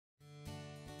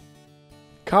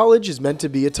College is meant to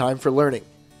be a time for learning,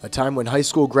 a time when high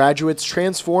school graduates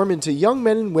transform into young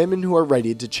men and women who are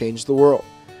ready to change the world.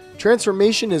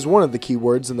 Transformation is one of the key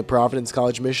words in the Providence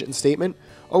College mission statement,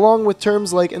 along with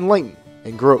terms like enlighten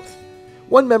and growth.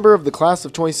 One member of the class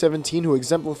of 2017 who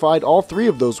exemplified all three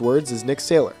of those words is Nick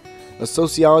Saylor, a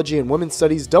sociology and women's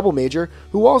studies double major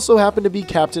who also happened to be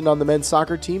captain on the men's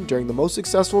soccer team during the most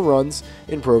successful runs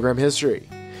in program history.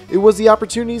 It was the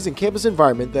opportunities and campus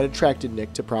environment that attracted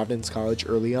Nick to Providence College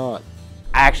early on.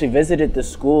 I actually visited the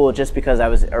school just because I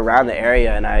was around the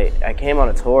area, and I came on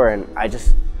a tour, and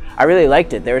I really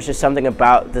liked it. There was just something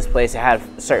about this place that had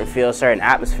a certain feel, a certain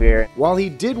atmosphere. While he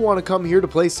did want to come here to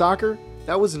play soccer,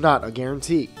 that was not a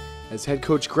guarantee, as head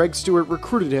coach Greg Stewart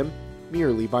recruited him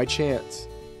merely by chance.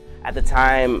 At the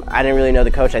time, I didn't really know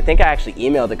the coach. I think I actually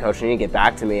emailed the coach and he didn't get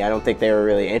back to me. I don't think they were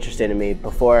really interested in me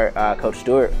before Coach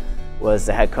Stewart was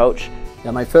the head coach. Yeah,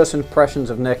 my first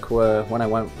impressions of Nick were when I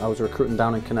was recruiting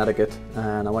down in Connecticut,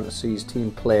 and I went to see his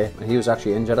team play, and he was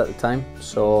actually injured at the time.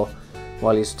 So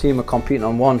while his team were competing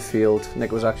on one field,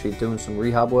 Nick was actually doing some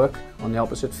rehab work on the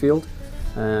opposite field.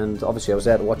 And obviously I was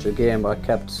there to watch the game, but I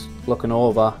kept looking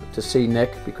over to see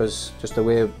Nick because just the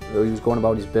way he was going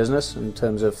about his business in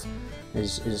terms of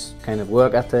his kind of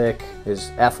work ethic,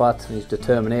 his effort, and his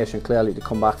determination clearly to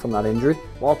come back from that injury.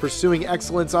 While pursuing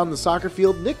excellence on the soccer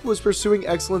field, Nick was pursuing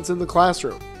excellence in the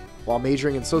classroom. While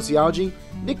majoring in sociology,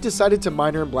 Nick decided to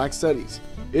minor in Black Studies.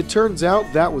 It turns out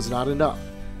that was not enough,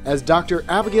 as Dr.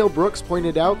 Abigail Brooks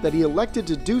pointed out that he elected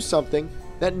to do something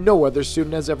that no other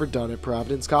student has ever done at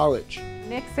Providence College.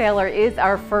 Nick Saylor is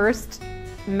our first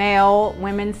male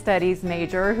women's studies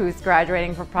major who's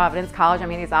graduating from Providence College. I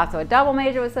mean, he's also a double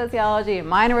major with sociology, a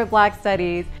minor with Black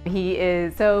Studies. He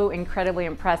is so incredibly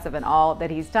impressive in all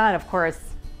that he's done. Of course,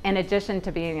 in addition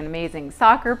to being an amazing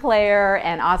soccer player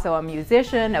and also a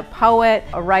musician, a poet,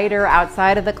 a writer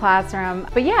outside of the classroom.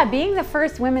 But yeah, being the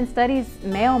first women's studies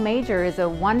male major is a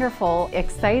wonderful,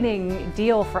 exciting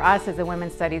deal for us as a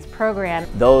women's studies program.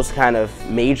 Those kind of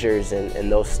majors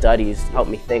and those studies help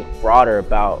me think broader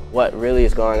about what really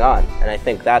is going on. And I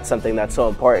think that's something that's so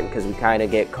important because we kind of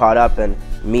get caught up in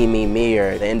me,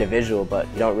 or the individual, but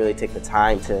you don't really take the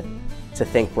time to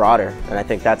think broader, and I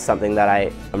think that's something that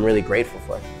I'm really grateful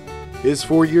for. His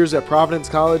 4 years at Providence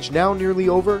College now nearly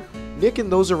over, Nick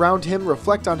and those around him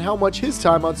reflect on how much his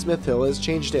time on Smith Hill has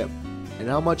changed him, and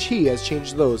how much he has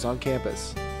changed those on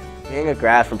campus. Being a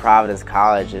grad from Providence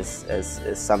College is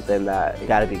something that you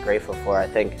gotta be grateful for. I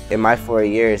think in my 4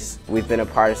 years, we've been a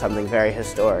part of something very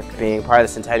historic. Being part of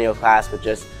the Centennial class with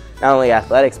just not only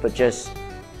athletics, but just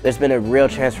there's been a real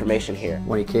transformation here.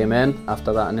 When he came in,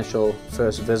 after that initial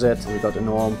first visit, we got to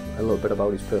know him a little bit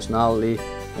about his personality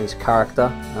and his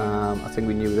character. I think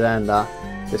we knew then that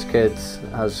this kid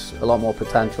has a lot more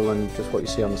potential than just what you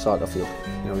see on the soccer field.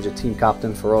 You know, he's a team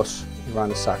captain for us. He ran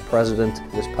the SAC president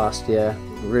this past year,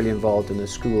 really involved in the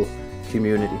school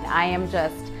community. I am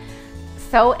just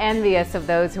so envious of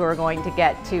those who are going to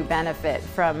get to benefit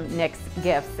from Nick's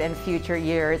gifts in future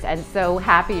years, and so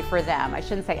happy for them. I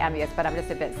shouldn't say envious, but I'm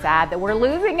just a bit sad that we're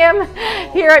losing him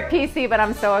here at PC, but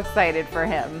I'm so excited for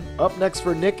him. Up next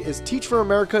for Nick is Teach for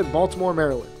America in Baltimore,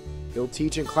 Maryland. He'll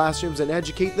teach in classrooms and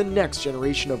educate the next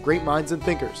generation of great minds and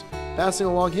thinkers, passing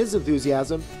along his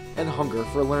enthusiasm and hunger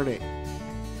for learning.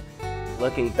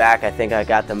 Looking back, I think I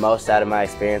got the most out of my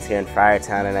experience here in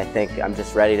Friartown, and I think I'm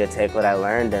just ready to take what I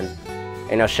learned and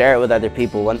share it with other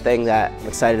people. One thing that I'm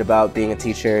excited about being a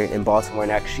teacher in Baltimore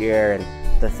next year,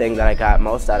 and the thing that I got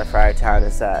most out of Friartown,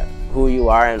 is that who you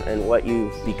are and what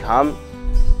you've become,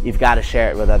 you've got to share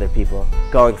it with other people.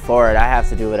 Going forward, I have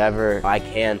to do whatever I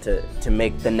can to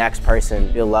make the next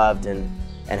person feel loved and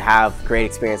have great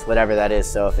experience, whatever that is.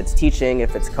 So if it's teaching,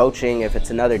 if it's coaching, if it's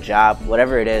another job,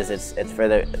 whatever it is, it's for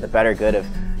the better good of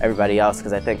everybody else,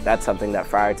 because I think that's something that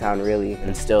Friartown really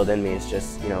instilled in me, is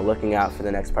just, you know, looking out for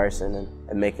the next person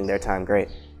and making their time great.